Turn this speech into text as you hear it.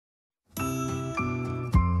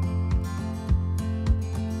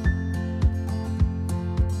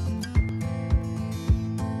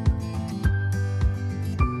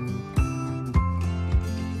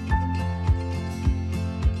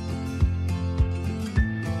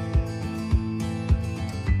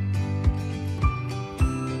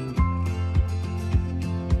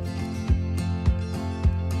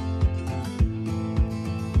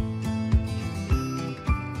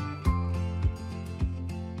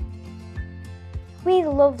We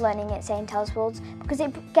love learning at St Oswald because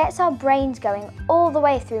it gets our brains going all the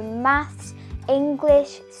way through maths,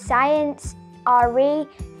 English, science, RE,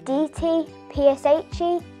 DT,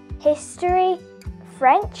 PSHE, history,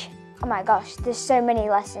 French. Oh my gosh, there's so many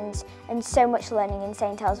lessons and so much learning in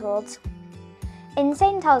St Oswald's. In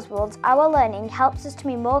St Oswald's, our learning helps us to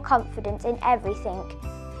be more confident in everything.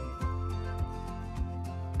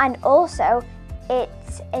 And also,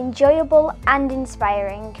 it's enjoyable and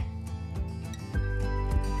inspiring.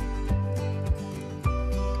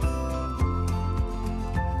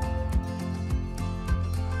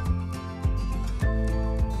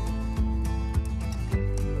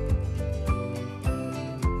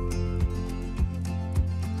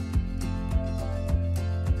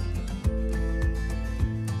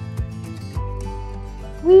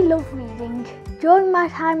 We love reading. During my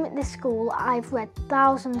time at this school, I've read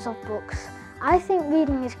thousands of books. I think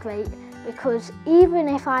reading is great because even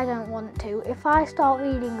if I don't want to, if I start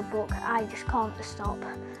reading a book, I just can't stop.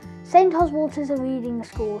 St Oswald is a reading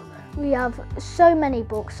school. We have so many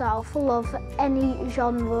books that are full of any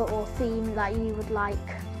genre or theme that you would like.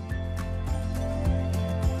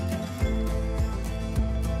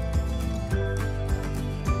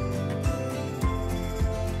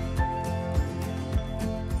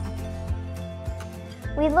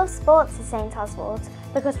 We love sports at St Oswald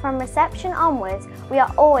because from reception onwards, we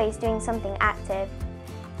are always doing something active.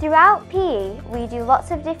 Throughout PE, we do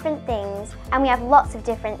lots of different things and we have lots of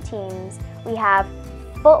different teams. We have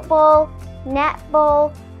football,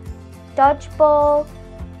 netball, dodgeball,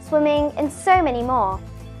 swimming and so many more.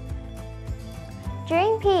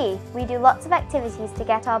 During PE, we do lots of activities to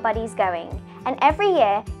get our bodies going. And every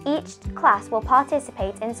year, each class will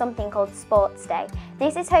participate in something called Sports Day.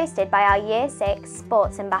 This is hosted by our Year 6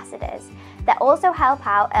 Sports Ambassadors that also help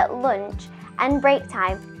out at lunch and break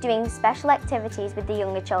time doing special activities with the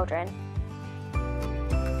younger children.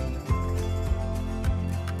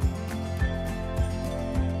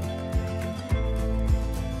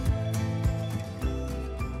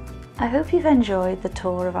 I hope you've enjoyed the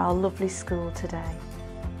tour of our lovely school today.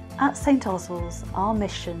 At St Oswald's, our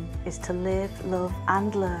mission is to live, love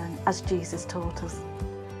and learn as Jesus taught us.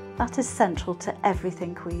 That is central to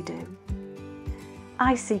everything we do.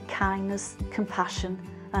 I see kindness, compassion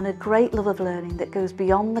and a great love of learning that goes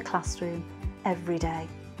beyond the classroom every day.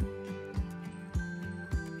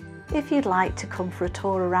 If you'd like to come for a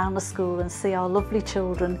tour around the school and see our lovely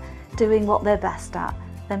children doing what they're best at,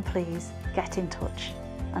 then please get in touch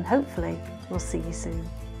and hopefully we'll see you soon.